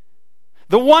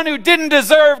 The one who didn't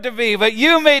deserve to be, but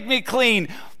you made me clean.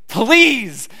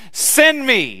 Please send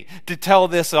me to tell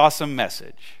this awesome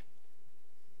message.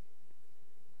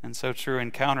 And so true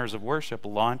encounters of worship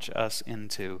launch us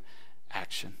into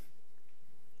action.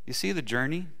 You see the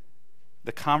journey,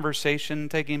 the conversation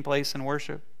taking place in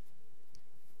worship?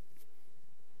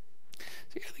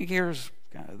 See, I think here's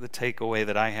the takeaway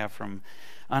that I have from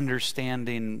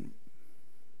understanding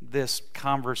this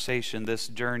conversation, this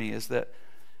journey, is that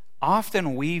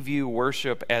often we view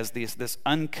worship as this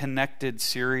unconnected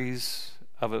series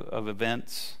of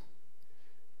events.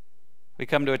 We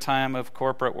come to a time of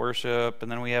corporate worship,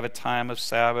 and then we have a time of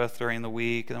Sabbath during the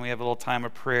week, and then we have a little time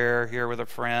of prayer here with a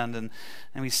friend, and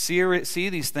we see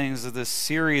these things as this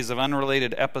series of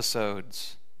unrelated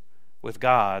episodes with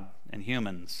God and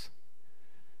humans.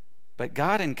 But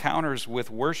God encounters with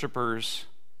worshipers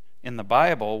in the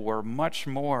Bible were much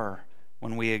more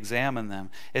when we examine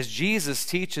them. As Jesus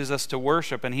teaches us to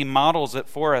worship and he models it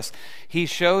for us, he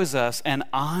shows us an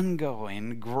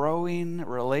ongoing, growing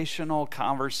relational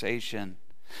conversation.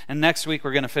 And next week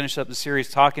we're going to finish up the series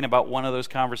talking about one of those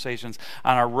conversations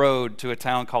on our road to a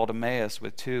town called Emmaus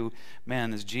with two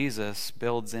men as Jesus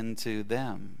builds into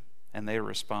them and they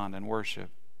respond in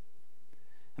worship.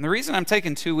 And the reason I'm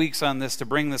taking 2 weeks on this to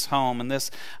bring this home and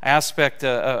this aspect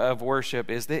of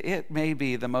worship is that it may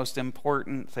be the most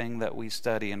important thing that we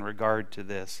study in regard to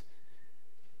this.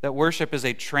 That worship is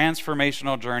a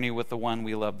transformational journey with the one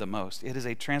we love the most. It is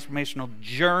a transformational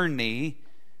journey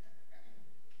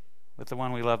with the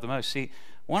one we love the most. See,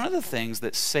 one of the things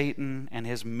that Satan and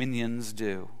his minions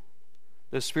do,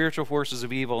 the spiritual forces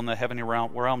of evil in the heavenly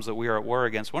realms that we are at war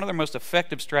against, one of their most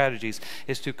effective strategies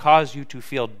is to cause you to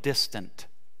feel distant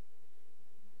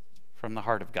from the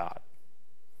heart of God.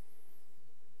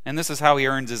 And this is how he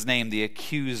earns his name, the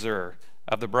accuser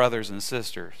of the brothers and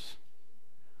sisters.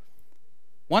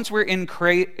 Once we're in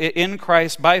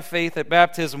Christ by faith at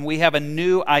baptism, we have a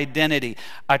new identity.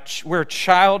 We're a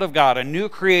child of God, a new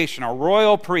creation, a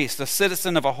royal priest, a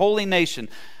citizen of a holy nation,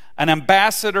 an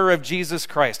ambassador of Jesus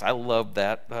Christ. I love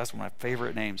that. That's one of my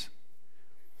favorite names.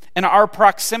 And our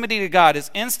proximity to God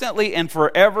is instantly and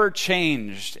forever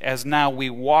changed as now we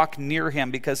walk near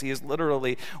him because he is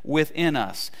literally within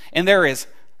us. And there is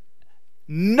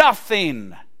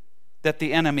nothing that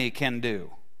the enemy can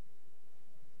do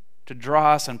to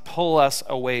draw us and pull us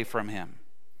away from him,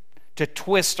 to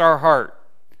twist our heart,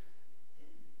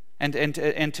 and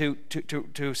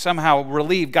to somehow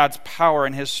relieve God's power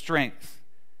and his strength,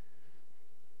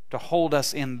 to hold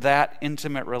us in that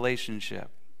intimate relationship.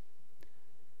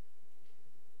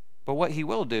 But what he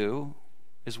will do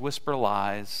is whisper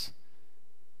lies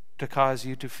to cause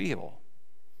you to feel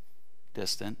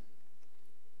distant.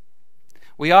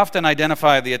 We often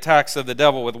identify the attacks of the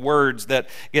devil with words that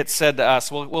get said to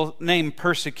us. We'll name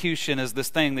persecution as this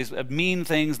thing, these mean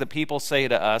things that people say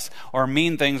to us, or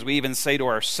mean things we even say to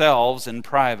ourselves in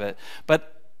private.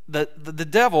 But the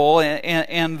devil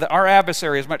and our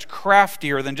adversary is much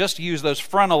craftier than just to use those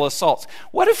frontal assaults.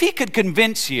 What if he could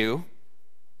convince you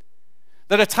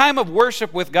that a time of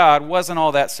worship with God wasn't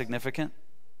all that significant?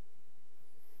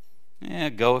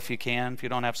 Go if you can, if you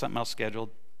don't have something else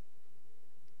scheduled.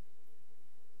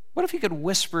 What if he could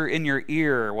whisper in your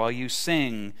ear while you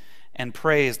sing and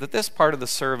praise that this part of the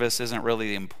service isn't really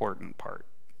the important part?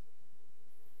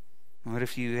 What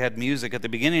if you had music at the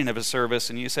beginning of a service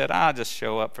and you said, I'll just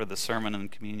show up for the sermon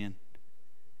and communion?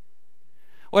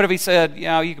 What if he said,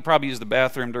 yeah, you could probably use the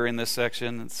bathroom during this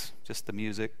section. It's just the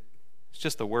music. It's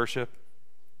just the worship.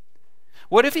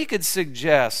 What if he could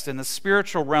suggest in the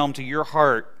spiritual realm to your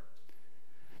heart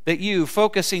that you,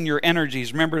 focusing your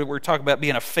energies, remember we're talking about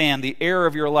being a fan, the air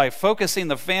of your life, focusing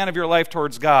the fan of your life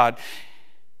towards God,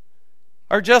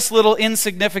 are just little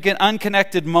insignificant,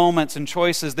 unconnected moments and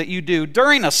choices that you do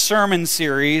during a sermon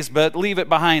series, but leave it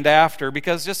behind after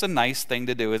because it's just a nice thing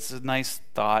to do. It's a nice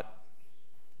thought.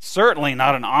 Certainly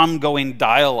not an ongoing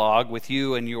dialogue with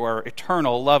you and your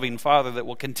eternal loving Father that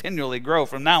will continually grow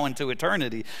from now into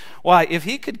eternity. Why? If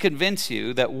he could convince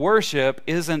you that worship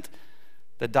isn't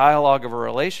the dialogue of a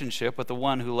relationship with the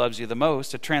one who loves you the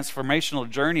most, a transformational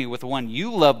journey with the one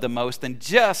you love the most, then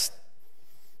just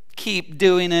keep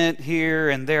doing it here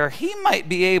and there. He might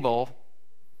be able,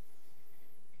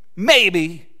 might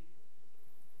be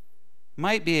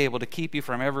able to keep you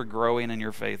from ever growing in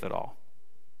your faith at all.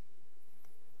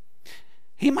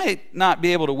 He might not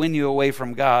be able to win you away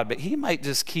from God, but he might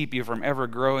just keep you from ever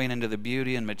growing into the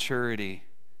beauty and maturity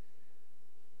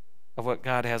of what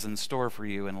God has in store for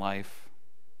you in life.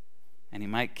 And he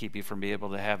might keep you from being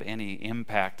able to have any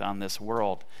impact on this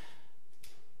world.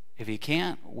 If he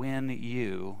can't win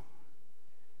you,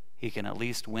 he can at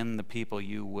least win the people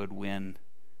you would win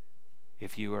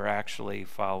if you are actually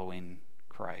following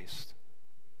Christ.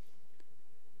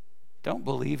 Don't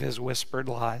believe his whispered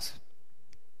lies.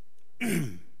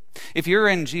 If you're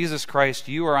in Jesus Christ,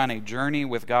 you are on a journey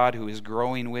with God who is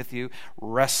growing with you,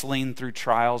 wrestling through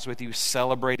trials with you,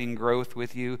 celebrating growth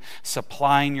with you,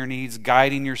 supplying your needs,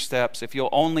 guiding your steps. If you'll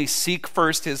only seek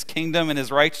first his kingdom and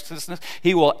his righteousness,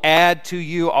 he will add to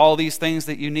you all these things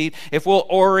that you need. If we'll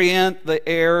orient the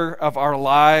air of our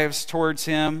lives towards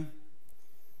him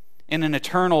in an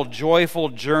eternal, joyful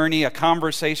journey, a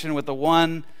conversation with the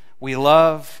one we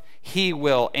love, he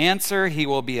will answer. He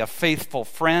will be a faithful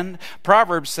friend.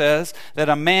 Proverbs says that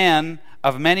a man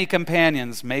of many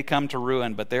companions may come to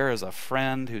ruin, but there is a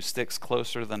friend who sticks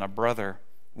closer than a brother.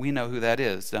 We know who that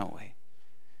is, don't we?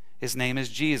 His name is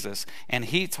Jesus. And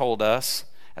he told us,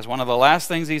 as one of the last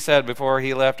things he said before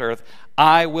he left earth,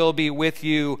 I will be with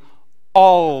you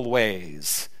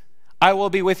always. I will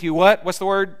be with you what? What's the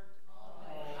word?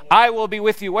 Always. I will be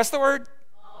with you. What's the word?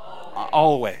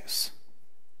 Always.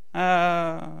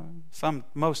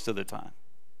 Most of the time.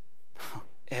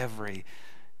 Every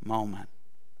moment.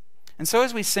 And so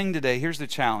as we sing today, here's the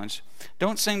challenge.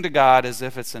 Don't sing to God as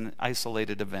if it's an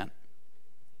isolated event.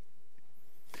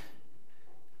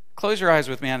 Close your eyes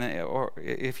with me, or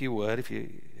if you would,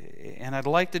 and I'd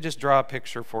like to just draw a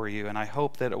picture for you, and I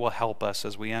hope that it will help us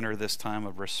as we enter this time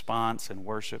of response and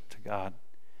worship to God.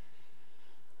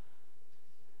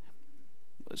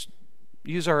 Let's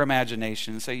use our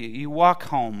imagination. Say you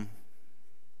walk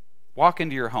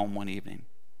into your home one evening.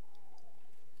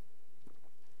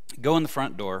 Go in the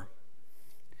front door.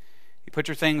 You put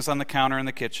your things on the counter in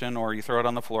the kitchen, or you throw it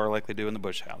on the floor like they do in the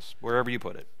Bush house, wherever you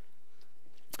put it.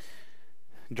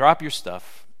 Drop your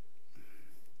stuff,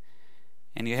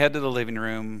 and you head to the living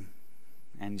room,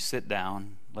 and you sit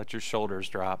down, let your shoulders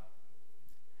drop.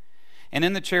 And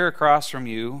in the chair across from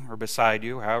you, or beside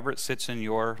you, however it sits in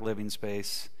your living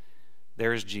space,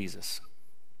 there's Jesus.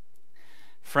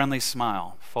 Friendly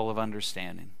smile, full of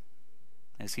understanding,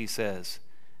 as he says,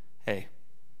 hey,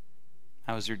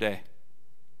 how was your day?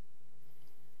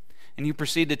 And you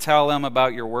proceed to tell him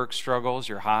about your work struggles,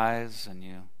 your highs, and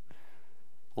you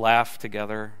laugh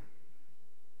together.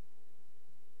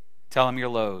 Tell him your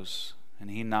lows, and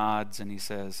he nods and he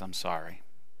says, I'm sorry.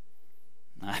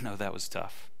 I know that was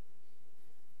tough.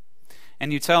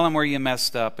 And you tell him where you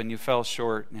messed up and you fell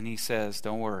short, and he says,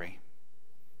 don't worry,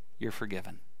 you're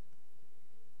forgiven.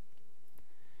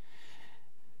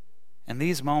 And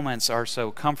these moments are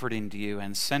so comforting to you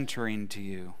and centering to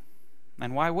you.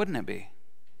 And why wouldn't it be?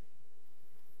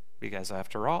 Because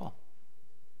after all,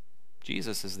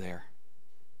 Jesus is there.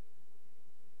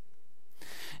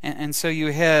 And so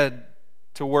you head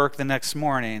to work the next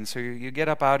morning. So you get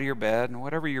up out of your bed, and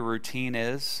whatever your routine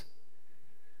is,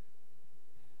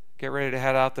 get ready to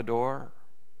head out the door.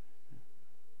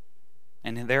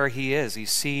 And there he is.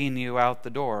 He's seeing you out the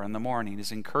door in the morning.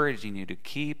 He's encouraging you to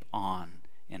keep on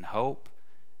in hope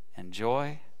and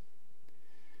joy,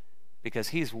 because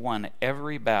he's won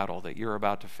every battle that you're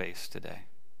about to face today.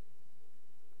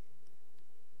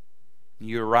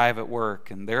 You arrive at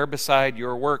work, and there beside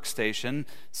your workstation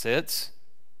sits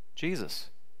Jesus.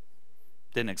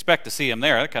 Didn't expect to see him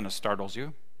there. That kind of startles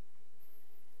you.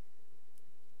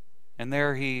 And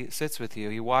there he sits with you.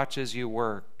 He watches you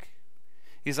work.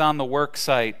 He's on the work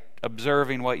site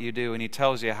observing what you do, and he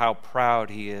tells you how proud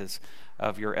he is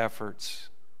of your efforts.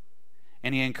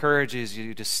 And he encourages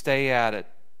you to stay at it,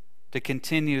 to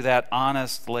continue that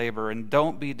honest labor, and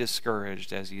don't be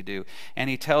discouraged as you do. And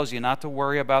he tells you not to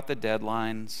worry about the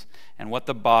deadlines and what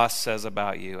the boss says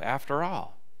about you. After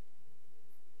all,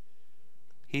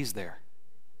 he's there.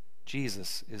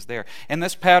 Jesus is there. And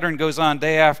this pattern goes on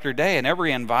day after day in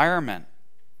every environment,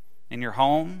 in your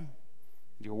home,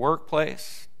 your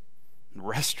workplace,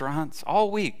 restaurants,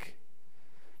 all week.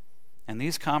 And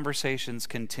these conversations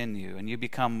continue, and you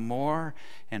become more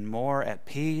and more at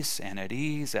peace and at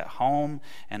ease at home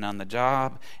and on the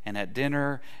job and at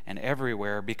dinner and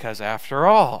everywhere, because after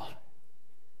all,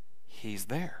 he's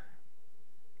there.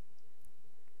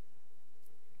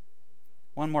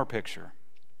 One more picture.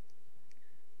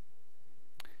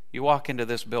 You walk into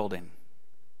this building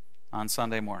on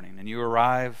Sunday morning, and you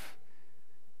arrive,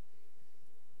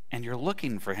 and you're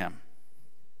looking for him.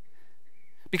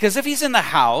 Because if he's in the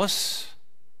house,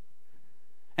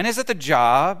 and he's at the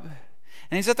job,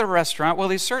 and he's at the restaurant, well,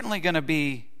 he's certainly going to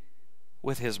be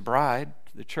with his bride,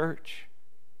 the church.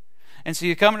 And so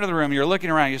you come into the room, you're looking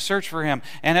around, you search for him,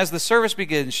 and as the service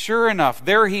begins, sure enough,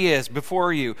 there he is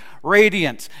before you,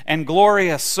 radiant and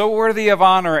glorious, so worthy of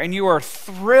honor, and you are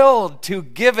thrilled to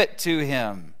give it to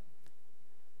him.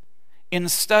 In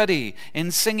study,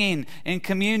 in singing, in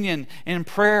communion, in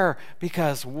prayer,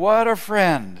 because what a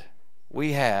friend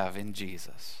we have in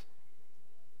Jesus.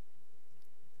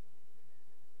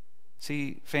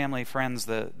 See, family, friends,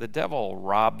 the devil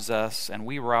robs us, and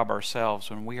we rob ourselves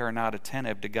when we are not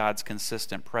attentive to God's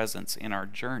consistent presence in our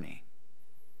journey.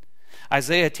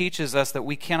 Isaiah teaches us that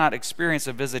we cannot experience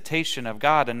a visitation of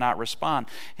God and not respond.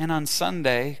 And on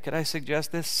Sunday, could I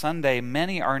suggest this? Sunday,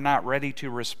 many are not ready to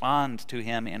respond to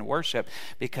him in worship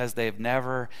because they've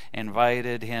never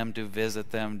invited him to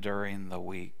visit them during the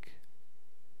week.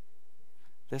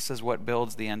 This is what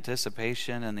builds the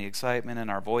anticipation and the excitement in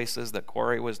our voices that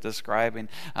Corey was describing.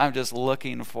 I'm just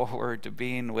looking forward to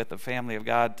being with the family of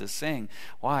God to sing.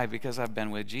 Why? Because I've been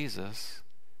with Jesus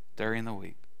during the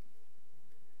week.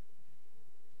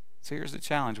 So here's the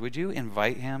challenge. Would you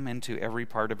invite him into every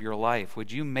part of your life?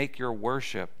 Would you make your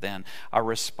worship then a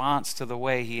response to the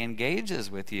way he engages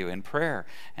with you in prayer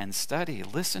and study?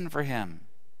 Listen for him.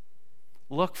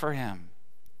 Look for him.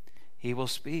 He will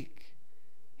speak.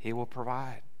 He will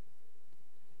provide.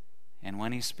 And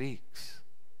when he speaks,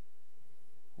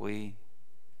 we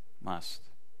must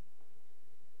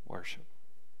worship.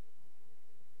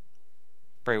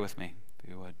 Pray with me, if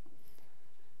you would.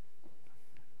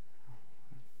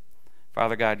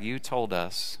 Father God, you told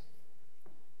us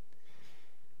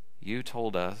through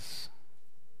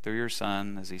your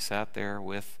Son as he sat there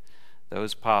with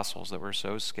those apostles that were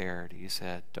so scared, he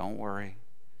said, don't worry.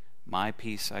 My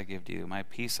peace I give to you. My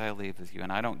peace I leave with you.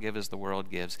 And I don't give as the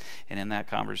world gives. And in that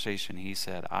conversation, he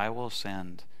said, I will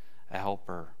send a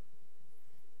helper.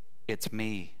 It's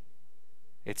me.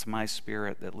 It's my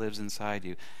Spirit that lives inside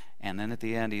you. And then at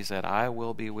the end, he said, I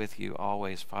will be with you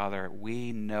always, Father.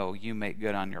 We know you make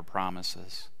good on your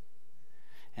promises.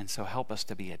 And so help us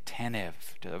to be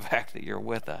attentive to the fact that you're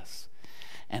with us.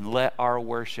 And let our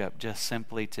worship just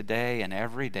simply today and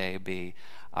every day be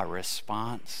a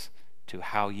response to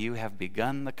how you have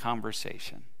begun the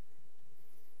conversation.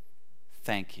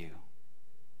 Thank you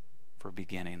for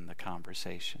beginning the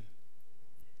conversation.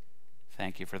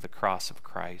 Thank you for the cross of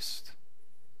Christ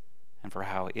and for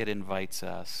how it invites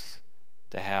us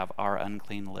to have our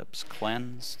unclean lips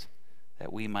cleansed,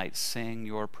 that we might sing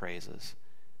your praises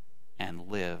and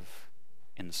live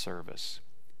in service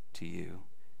to you.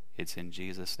 It's in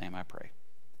Jesus' name I pray.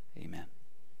 Amen.